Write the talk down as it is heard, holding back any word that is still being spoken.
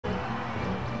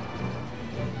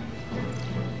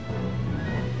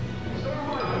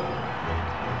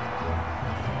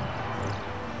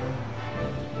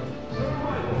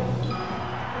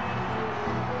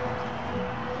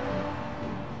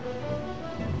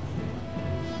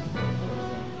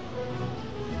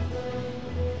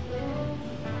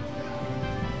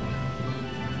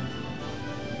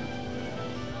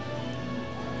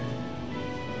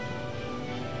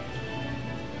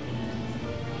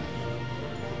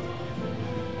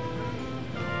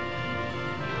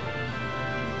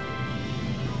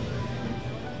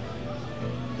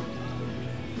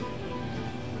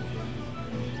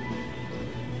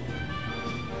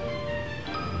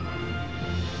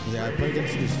Yeah, I played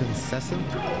against this Vincessant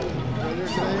earlier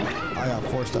today. I got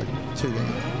 4-star 2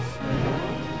 games.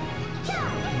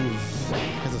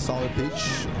 He's a solid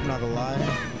Peach, I'm not gonna lie.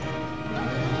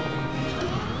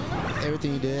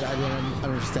 Everything he did, I didn't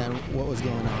understand what was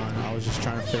going on. I was just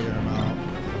trying to figure him out.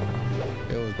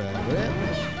 It was bad, but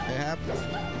it happens.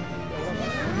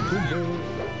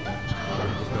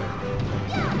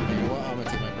 Well, I'm gonna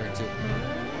take my break too.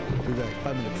 Be back,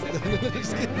 5 minutes.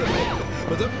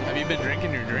 What's up? Have you been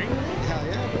drinking your drink? Hell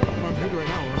yeah, bro. I'm on food right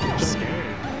now. I'm scared.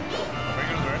 Are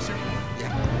you going to the restroom?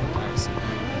 Yeah. Nice. All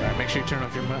right, make sure you turn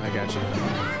off your mic. I got you.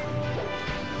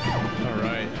 All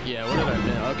right. Yeah, what did I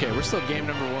miss? Okay, we're still game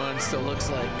number 1. Still looks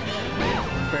like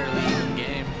a fairly even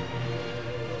game.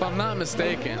 If I'm not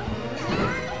mistaken,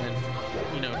 and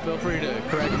you know, feel free to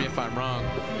correct me if I'm wrong.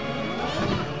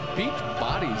 Peach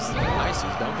bodies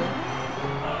ices, don't they?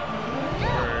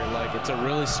 Or like it's a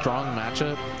really strong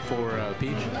matchup for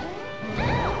Peach.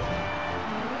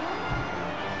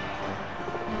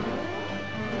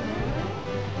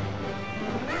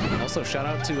 Also, shout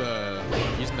out to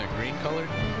using the green color.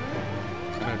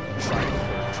 I know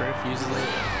Triff uses it.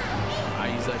 I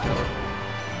use that color.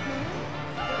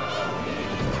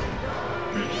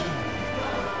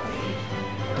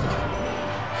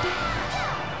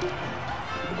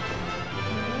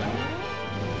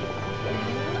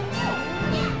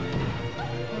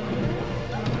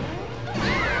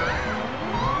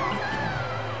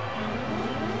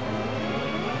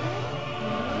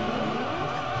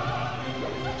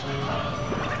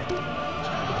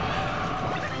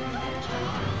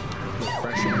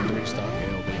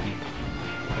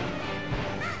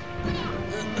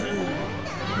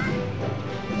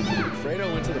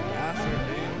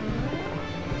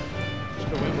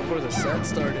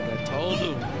 Started, I told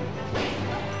him.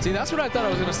 See, that's what I thought I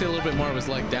was gonna see a little bit more, was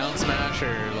like down smash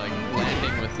or like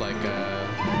landing with like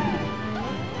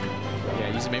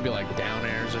yeah, using maybe like down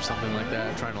airs or something like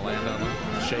that, trying to land on them,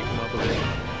 shake them up a bit.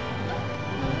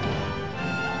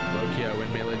 Low-key, I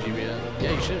win melee GBL.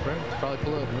 Yeah, you should, bro. Probably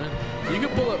pull up and win. You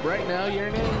can pull up right now,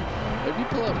 Yearning. If you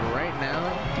pull up right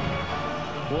now,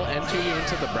 we'll enter you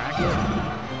into the bracket.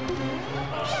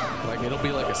 Like it'll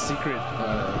be like a secret.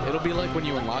 It'll be like when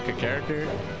you unlock a character,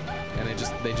 and they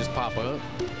just pop up.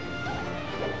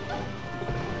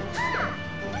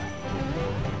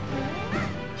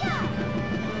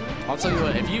 I'll tell you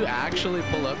what. If you actually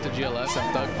pull up to GLS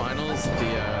and Thug Finals,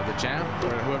 the champ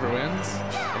or whoever wins,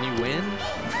 and you win,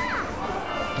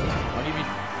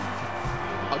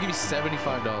 I'll give you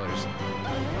 $75.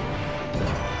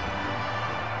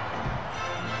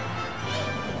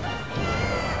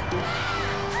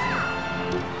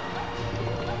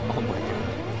 Oh my god.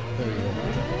 There you go.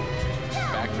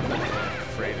 Back from the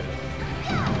freighted.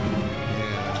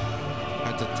 Yeah. I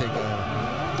had to take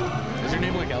a... Is your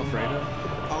name like Alfredo?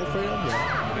 Alfredo? Yeah.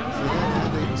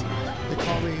 They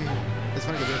call me... It's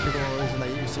funny because people always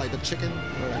like used to like the chicken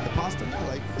or like the pasta.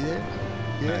 Like, yeah.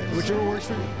 Nice. Whichever works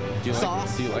for you.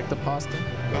 Sauce. Do you like the pasta?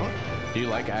 Huh? Do you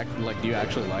do you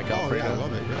actually like Alfredo? Oh, yeah, I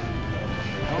love it.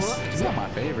 Yeah. It's not my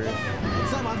favorite.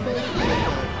 It's not my favorite.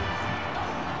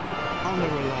 I'll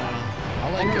never lie. I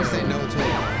like to say no to it.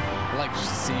 I like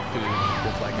seafood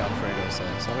with like Alfredo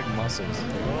sauce. I like mussels. Oh,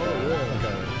 yeah. Like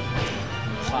a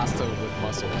pasta with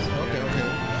mussels. Okay, okay.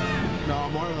 No,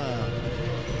 I'm more of a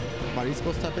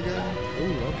mariscos type of guy.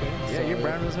 Ooh, okay. Yeah, so, you're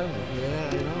brown as hell.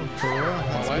 Yeah, you know. For real.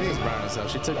 My wife is brown as hell.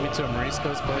 She took me to a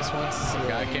mariscos place once. Some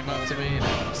guy came up to me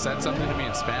and said something to me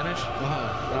in Spanish. And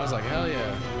I was like, hell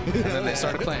yeah. And then they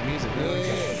started playing music.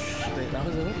 That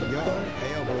was it. What the fuck?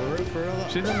 Hey, yo, for real.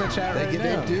 She's in the chat right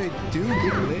now. They do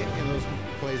get lit in those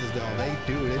places, though. They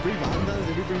do. They bring bandas.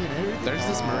 They be bringing everything. There's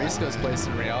this mariscos place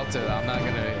in Rialto. I'm not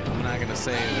gonna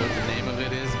say what the name of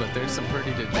it is, but there's some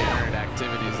pretty degenerate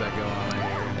activities that go on here.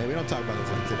 Hey, we don't talk about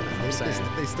those activities.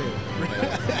 They stay with them.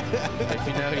 If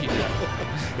you know, you know.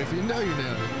 If you know, you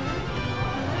know.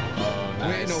 Oh, nice.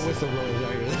 We ain't no whistleblowers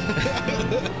out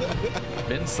here.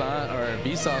 Vincessant or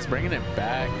Vsauce bringing it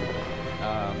back.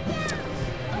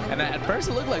 And at first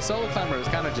it looked like Solo Climber was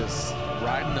kind of just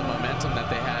riding the momentum that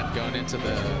they had going into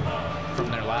from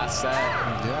their last set.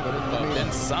 Yeah, but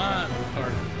Vincessant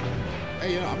or...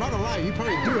 Hey, I'm not gonna lie, you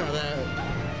probably do have that.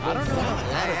 I don't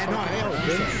know.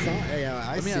 Vincessant. Yeah,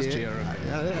 I see it. Let me ask Gio.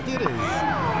 Yeah, I think it is.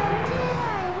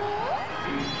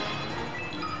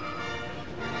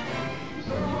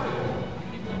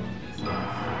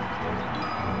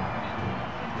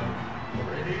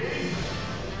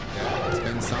 Yeah, it's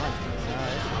Vincessant.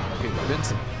 Okay,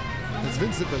 Vincent. It's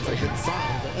Vincent, but it's like Vincent.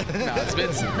 No, it's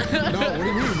Vincent. No, what do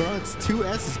you mean, bro? It's 2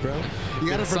 S's, bro. You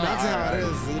gotta pronounce it how it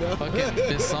is, you know? Fucking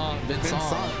Vincessant. Vincent,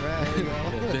 right? There you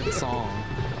go. Vincent.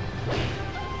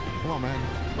 Come on, man.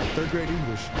 3rd grade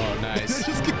English. Oh, nice.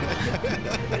 Just kidding.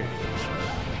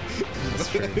 That's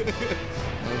true.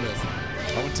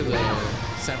 I went to the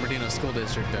San Bernardino School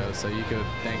District, though, so you could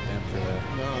thank them for that.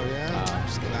 Oh, yeah? I'm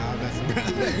just kidding. Nah, I'm messing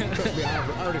around. Trust me, I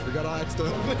already forgot all that stuff.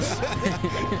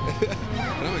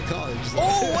 When I'm in college.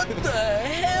 Oh, what the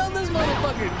hell? This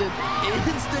motherfucker did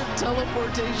instant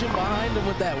teleportation behind him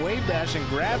with that wave dash and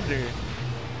grabbed her.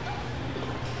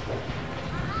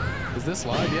 Is this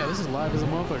live? Yeah, this is live as a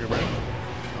motherfucker, bro.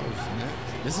 Oh, snap.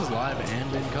 This is live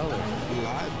and in color.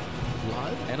 Live?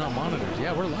 Live? And on monitors.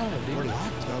 Yeah, we're live, dude. We're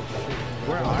live? Oh, shit.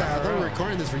 We're I thought we were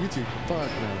recording this for YouTube. Fuck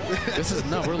no. This is,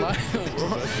 no, we're live.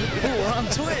 We're on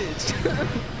Twitch.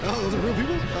 Oh, those are real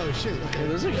people? Oh, shit. Okay. Yeah,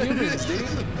 those are humans, dude.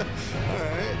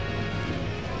 Alright.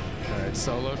 Alright,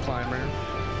 Solo Climber.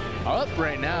 Up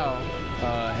right now.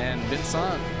 And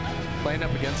Vincessant playing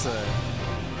up against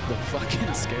the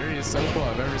fucking scariest Sopo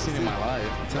I've ever seen in my life.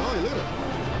 Tell me, look at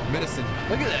it. Medicine.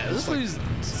 Look at that. This dude's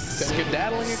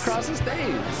skedaddling across the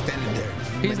stage. Standing there.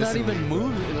 He's not even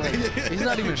moving. Like, he's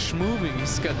not even schmoving. He's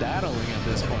skedaddling at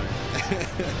this point.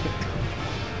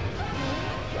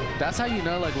 That's how you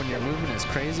know, like, when your movement is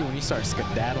crazy, when you start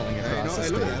skedaddling across the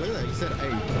stage. Look at that. Look at that. He said,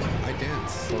 hey, I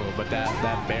dance. Oh, but that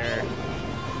bear.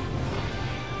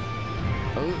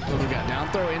 Oh, what we got? Down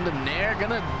throw into Nair.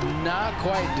 Gonna not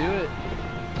quite do it.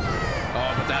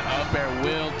 Oh, but that up air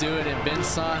will do it, and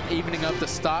Vincessant evening up the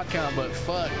stock count. But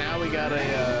fuck, now we got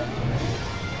a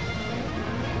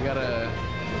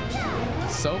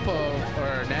Sopo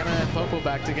or Nana and Popo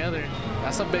back together.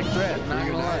 That's a big threat. Not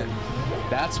gonna lie.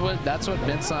 That's what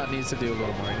Vincessant needs to do a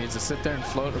little more. He needs to sit there and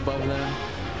float above them.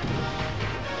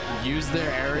 Use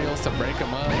their aerials to break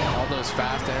them up. All those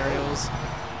fast aerials.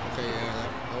 Okay, yeah,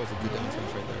 that was a good down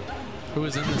smash right there. Who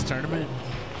is in this tournament?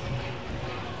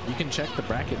 You can check the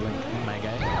bracket link, my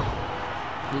guy.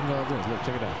 You can go like this. Look,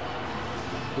 check it out.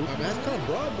 I mean, that's kind of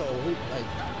broad, though.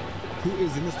 Who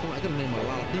is in this tournament? I can name a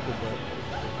lot of people, but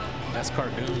that's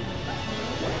Cardoon.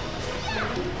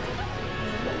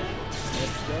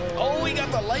 Let's go. Oh, we got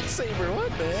the lightsaber.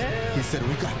 What the hell? He said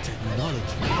we got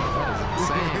technology. That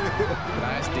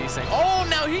is insane. Nice desync. Oh,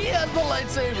 now he has the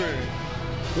lightsaber.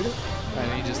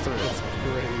 And he just threw it. That's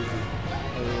crazy.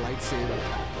 A lightsaber.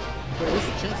 But what's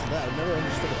the chance of that? I've never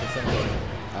understood the percentage.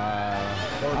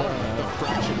 Or the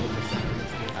fraction of the percentage.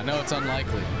 I know it's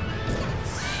unlikely.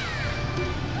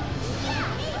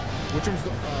 Which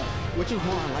is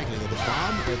more unlikely, the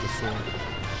bomb or the sword?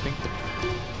 I think the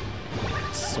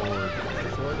sword.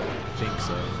 The sword? I think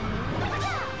so.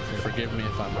 Forgive me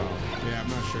if I'm wrong. Yeah, I'm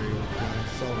not sure either.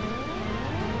 So,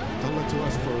 don't look to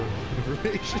us for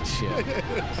information. Shit.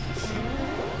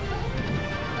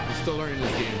 I'm still learning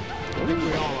this game. I think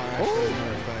we all are, actually, as a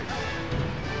matter of fact.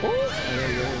 There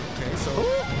you go. Okay, so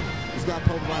he's got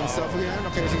Pope by himself again.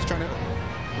 Okay, so he's trying to.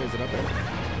 Where is it up there?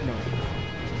 No.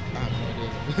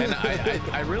 And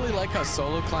I really like how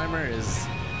Solo Climber is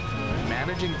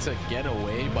managing to get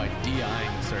away by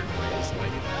DIing certain ways.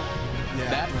 Like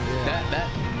that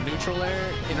neutral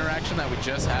air interaction that we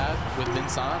just had with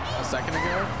Vincessant a second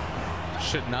ago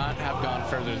should not have gone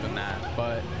further than that.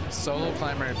 But Solo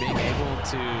Climber being able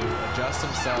to adjust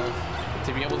himself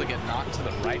to be able to get knocked to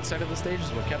the right side of the stage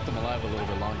is what kept him alive a little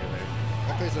bit longer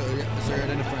there. Okay, so you're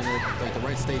identifying like the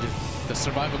right stages. The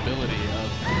survivability of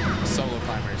Solo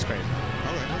Climber is crazy.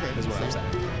 Okay. Is what I'm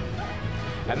saying.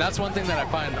 And that's one thing that I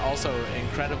find also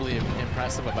incredibly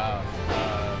impressive about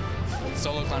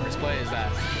Solo Climber's play is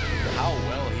that how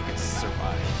well he can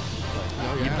survive.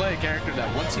 Like, you play a character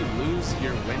that once you lose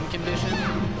your win condition,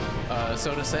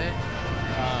 so to say,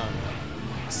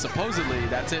 supposedly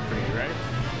that's it for you, right?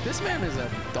 This man is a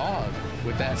dog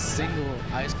with that single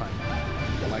ice climber.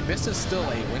 Like, this is still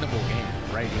a winnable game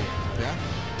right here. Yeah?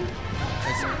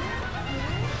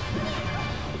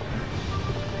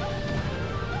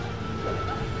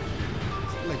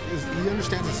 Like, he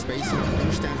understands his space. He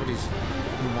understands what he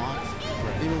wants.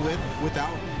 Right. Even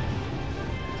without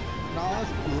Nala.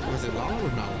 Was it Lala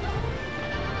or Nala?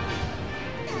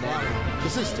 Nala. The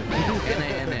sister.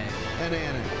 N-A-N-A.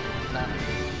 N-A-N-A. Nana.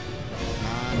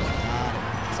 Nana.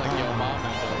 It's like yo mama.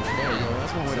 There you go.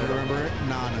 That's one way to remember it.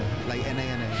 Nana. Like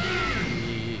N-A-N-A.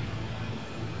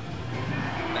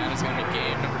 That is going to be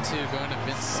game number 2 going to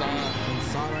Vincessant.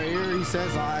 Vincessant right here. He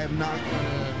says, I'm not going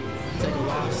to take a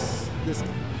loss this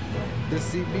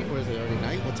evening. Or is it already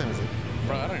night? What time is it?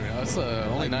 Bro, I don't know. It's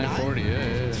only like 9:40.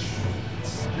 Yeah.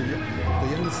 The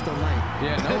young is still night.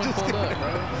 Yeah, no one pulled up,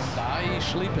 bro. The IE is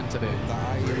sleeping today. The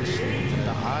IE is sleeping today.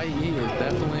 The IE is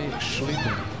definitely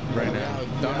sleeping right now.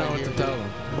 Don't know what to tell them.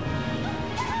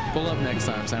 Pull up next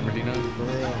time, San Bernardino. For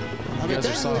real. I mean,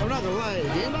 I'm not gonna lie.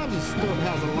 GameLab still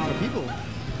has a lot of people.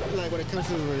 like when it comes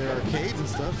to the arcades and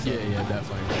stuff. So. Yeah,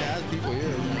 definitely. Yeah, as people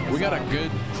here. We got a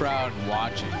good crowd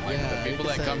watching. Like yeah, the people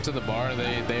that come to the bar,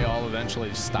 they all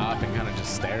eventually stop and kind of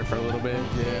just stare for a little bit.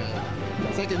 Yeah.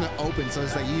 It's like in the open, so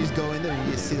it's like you just go in there and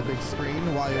you just see the big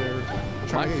screen while you're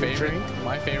trying to get your drink.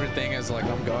 My favorite thing is like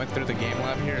I'm going through the game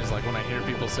lab here is like when I hear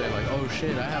people say like, oh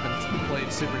shit, I haven't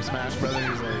played Super Smash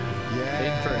Brothers like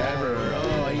in forever. Or,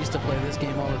 oh, I used to play this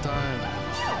game all the time.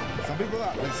 Some people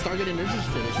like start getting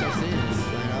interested. They start seeing this.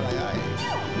 You know, like,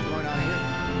 what's going on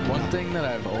here? One thing that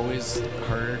I've always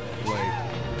heard, like,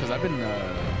 because I've been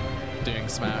doing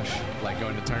Smash, like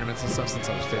going to tournaments and stuff since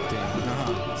I was 15.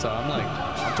 So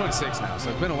I'm 26 now, so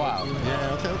it's been a while.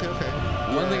 Yeah, okay.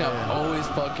 One thing I've always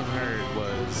fucking heard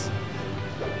was,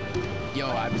 yo,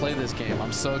 I play this game.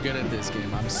 I'm so good at this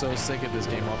game. I'm so sick at this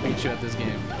game. I'll beat you at this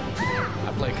game.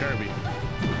 I play Kirby.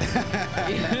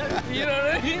 You know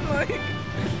what I mean? Like,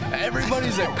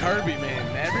 everybody's a Kirby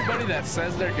man. Everybody that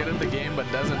says they're good at the game but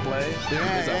doesn't play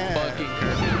is a fucking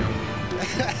Kirby man.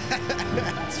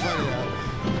 It's funny though.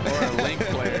 Or a Link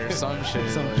player, some shit.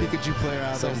 Some like, Pikachu player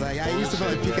out there. Like, I used to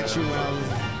play Pikachu when I was...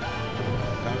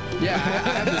 Yeah, I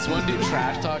had this one dude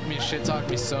trash talk me, shit talk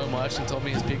me so much and told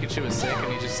me his Pikachu was sick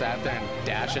and he just sat there and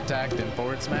dash attacked and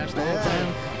forward smashed the whole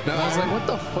time. No, I was like, what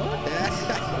the fuck?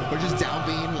 Yeah. Or just down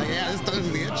beam. Like, yeah, this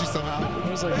doesn't get you somehow. I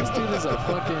was like, this dude is a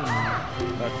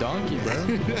donkey, bro.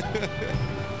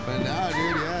 But nah,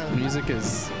 dude, yeah. Music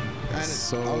is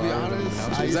so I'll be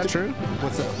honest. Is that true?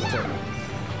 What's up?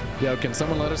 Yo, can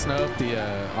someone let us know if the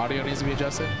audio needs to be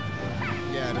adjusted?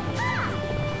 Yeah,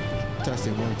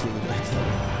 testing 1, 2,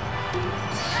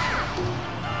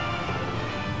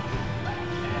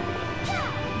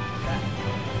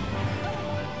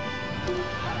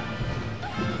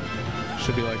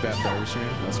 should be like that for every stream.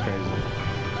 That's crazy.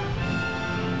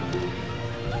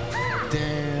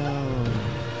 Damn.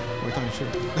 We're talking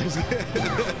shit.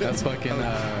 That's fucking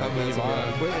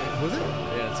Yvonne. Wait, was it?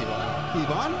 Yeah, it's Yvonne.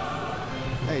 Yvonne?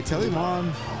 Hey, tell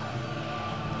Yvonne.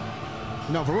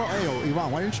 No, for real. Hey, yo,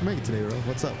 Yvonne, why didn't you make it today, bro?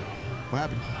 What's up? What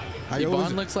happened?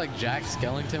 Yvonne looks like Jack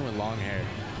Skellington with long hair.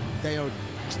 Hey, yo.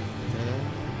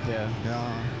 Yeah.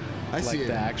 I see like it.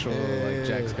 The actual like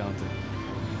Jack Skellington.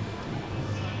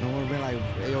 No one would be like,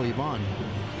 hey, yo, Yvonne.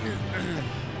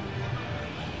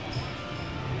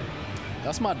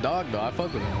 That's my dog, though. I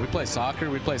fuck with him. We play soccer.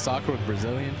 We play soccer with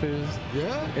Brazilian fools.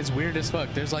 Yeah? It's weird as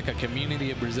fuck. There's like a community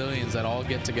of Brazilians that all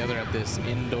get together at this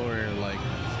indoor, like,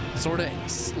 sort of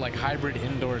like hybrid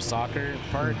indoor soccer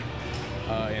park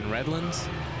in Redlands.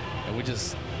 And we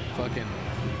just fucking...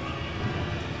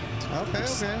 Okay.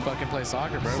 Fucking play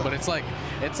soccer, bro. But it's like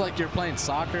you're playing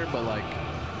soccer, but like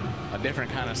a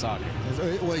different kind of soccer.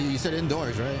 Well, you said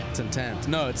indoors, right? It's intense.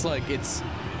 No, it's like it's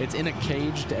in a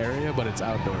caged area, but it's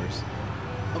outdoors.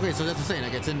 Okay, so that's the same.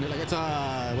 Like it's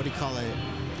what do you call it?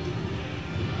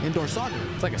 Indoor soccer.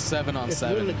 It's like a 7-on-7. It's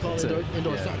literally called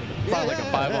indoor soccer. Probably like a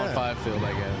 5-on-5 field,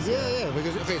 I guess. Yeah.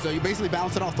 Because okay, so you basically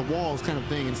bounce it off the walls, kind of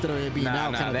thing, instead of it being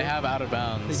out. Kind of they have out of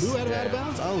bounds. They do have out of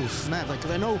bounds. Oh snap! Like,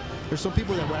 cause I know there's some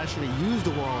people that would actually use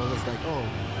the walls. It's like, oh,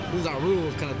 these are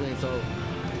rules, kind of thing. So,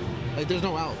 like, there's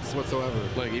no outs whatsoever.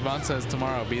 Look, Yvonne says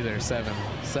tomorrow be there 7.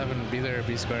 7, be there or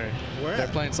be square. Where? They're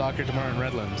playing soccer tomorrow in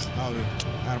Redlands. Oh,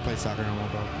 I don't play soccer no more,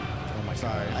 bro. Oh my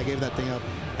Sorry, God. I gave that thing up.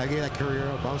 I gave that career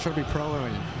up. I was trying to be pro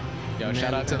and. Yo,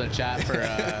 shout out to the chat for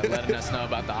letting us know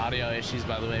about the audio issues,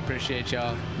 by the way. Appreciate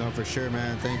y'all. No, for sure,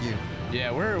 man. Thank you.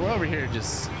 Yeah, we're over here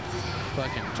just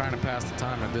fucking trying to pass the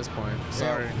time at this point.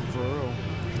 Sorry. Yeah, for real.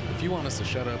 If you want us to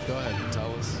shut up, go ahead and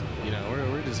tell us. You know,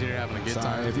 we're just here having a good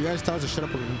time. If you guys tell us to shut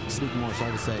up, we can speak more.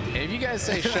 Sorry to say. If you guys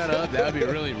say shut up, that would be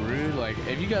really rude. Like,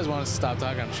 if you guys want us to stop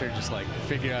talking, I'm sure just like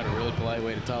figure out a really polite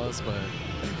way to tell us. But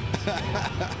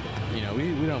you know,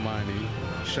 we don't mind if you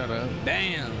shut up.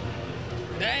 Damn.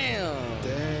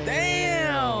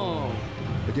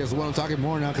 But guess what? I'm talking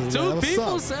more now because 2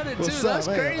 people said it too. That's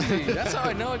crazy. That's how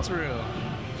I know it's real.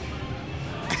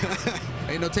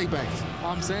 Ain't no takebacks.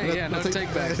 I'm saying, yeah, no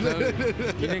takebacks. No,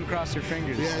 you didn't cross your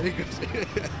fingers. Yeah, I didn't cross.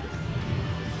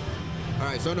 All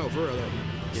right, so no, for real though.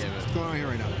 Yeah, what's going on here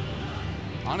right now?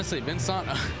 Honestly, Vincessant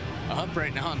up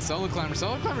right now on Solo Climber.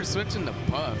 Solo Climber's switching to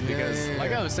Puff because,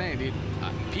 like I was saying, dude,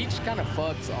 Peach kind of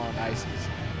fucks on ices.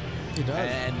 He does.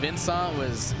 And Vincessant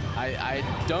was, I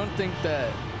don't think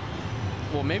that,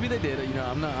 well, maybe they did. You know,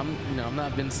 I'm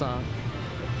not Vincessant,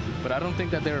 but I don't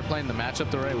think that they were playing the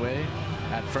matchup the right way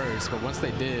at first. But once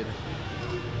they did,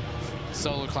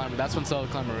 Solo Climber, that's when Solo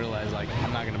Climber realized, like,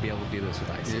 I'm not gonna be able to do this with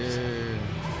ices. Yeah.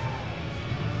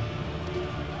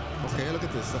 Okay, look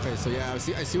at this. Okay, so yeah, I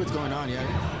see what's going on. Yeah.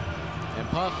 And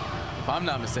Puff, if I'm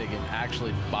not mistaken,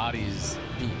 actually bodies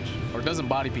Peach, or doesn't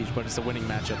body Peach, but it's a winning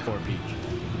matchup for Peach.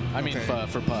 I mean,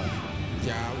 for Puff.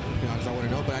 Yeah, because I want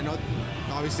to know. But I know,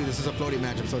 obviously, this is a floating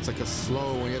matchup, so it's like a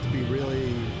slow one. You have to be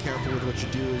really careful with what you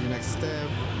do in your next step.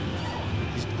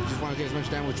 You just want to get as much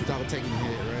damage without taking a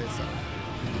hit, right? So.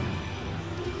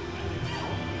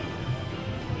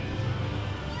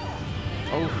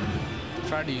 Oh,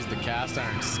 tried to use the cast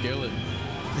iron skillet.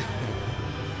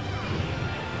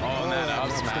 Oh, and that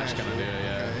up smash gonna do it,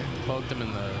 yeah. Okay. Poked him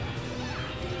in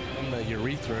the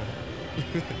urethra.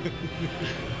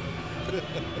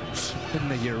 In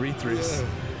the urethras.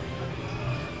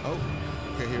 Oh,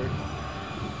 okay, here.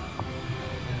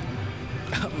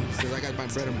 Says I got my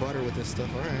bread and butter with this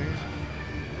stuff. All right.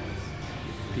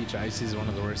 Peach Icy is one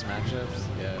of the worst matchups.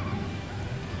 Yeah.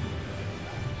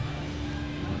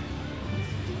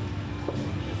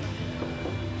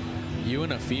 You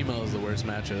and a female is the worst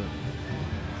matchup.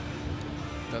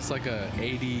 That's like a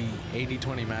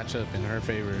 80-20 matchup in her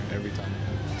favor every time.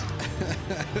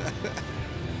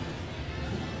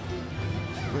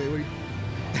 Wait, what are you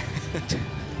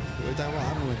talking about?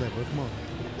 I don't know that, bro. Come on.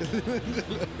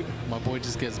 My boy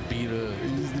just gets beat up.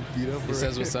 He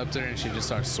says what's up to her and she just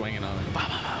starts swinging on him.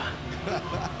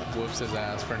 Whoops his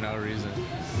ass for no reason.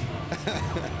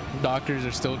 Doctors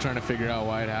are still trying to figure out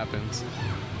why it happens.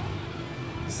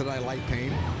 Said I like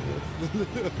pain.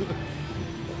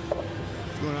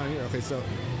 What's going on here? Okay, so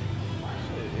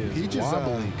he just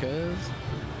wobbly, cuz.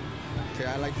 Okay,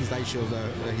 I like these light shows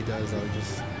that he does.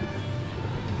 Just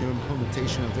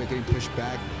implementation of it getting pushed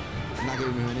back, not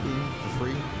giving him anything for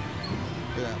free.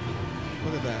 Look at that.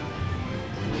 Look at that.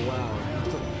 Wow.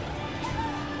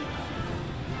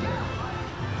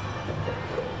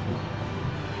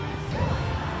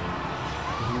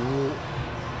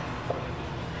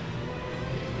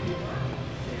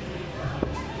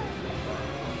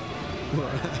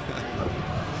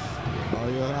 Oh,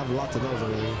 you'll have lots of those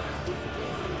already.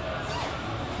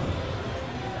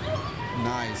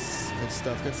 Nice. Good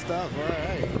stuff, good stuff. All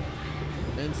right.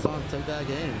 Vincessant take that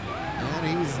game.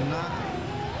 And he's not.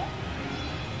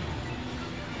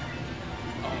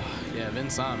 Oh, yeah,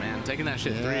 Vincessant, man. Taking that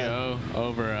shit 3-0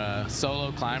 over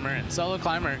Solo Climber. And Solo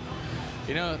Climber,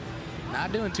 you know,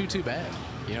 not doing too bad.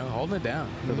 You know, holding it down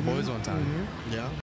for the boys one time. Yeah.